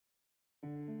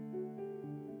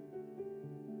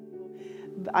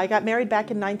I got married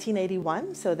back in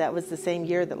 1981, so that was the same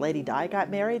year that Lady Di got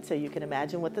married, so you can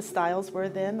imagine what the styles were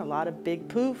then. A lot of big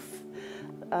poof,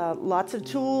 lots of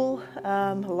tulle,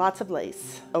 lots of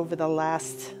lace. Over the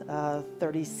last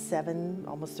 37,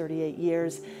 almost 38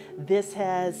 years, this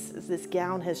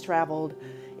gown has traveled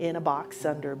in a box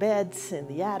under beds, in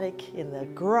the attic, in the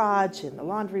garage, in the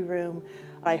laundry room.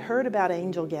 I heard about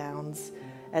angel gowns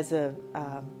as a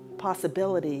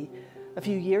possibility a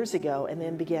few years ago, and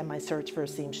then began my search for a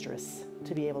seamstress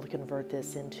to be able to convert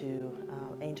this into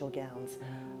angel gowns.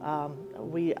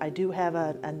 I do have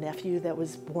a nephew that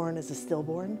was born as a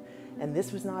stillborn, and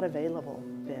this was not available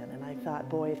then. And I thought,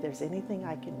 boy, if there's anything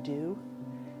I can do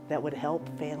that would help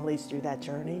families through that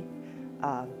journey,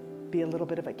 be a little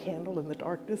bit of a candle in the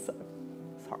darkness.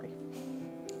 Sorry,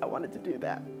 I wanted to do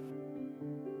that.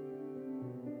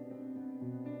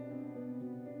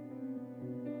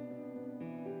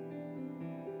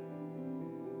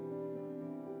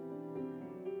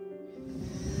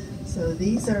 So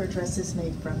these are dresses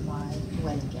made from my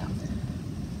wedding gown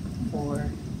for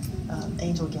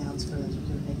angel gowns for your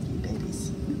NICU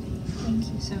babies.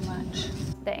 Thank you so much.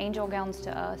 The angel gowns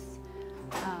to us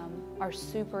are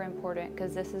super important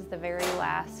because this is the very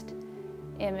last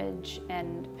image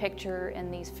and picture in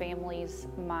these families'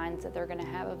 minds that they're going to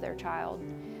have of their child.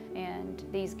 And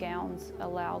these gowns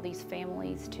allow these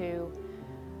families to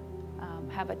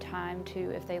have a time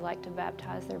to, if they like to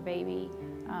baptize their baby,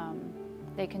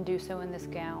 they can do so in this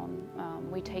gown.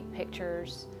 We take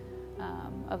pictures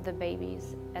of the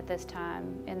babies at this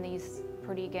time in these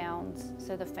pretty gowns,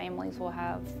 so the families will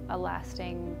have a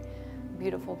lasting,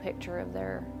 beautiful picture of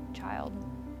their child.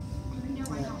 Yeah,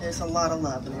 there's a lot of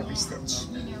love in every stitch.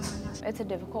 It's a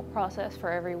difficult process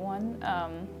for everyone,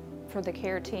 for the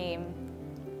care team,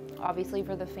 obviously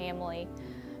for the family,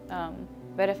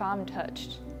 but if I'm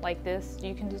touched like this,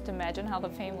 you can just imagine how the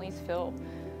families feel.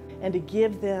 And to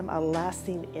give them a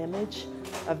lasting image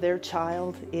of their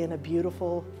child in a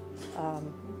beautiful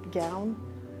gown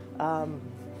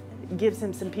gives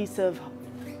them some peace of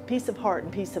heart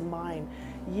and peace of mind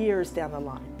years down the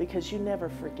line, because you never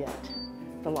forget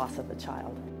the loss of a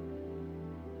child.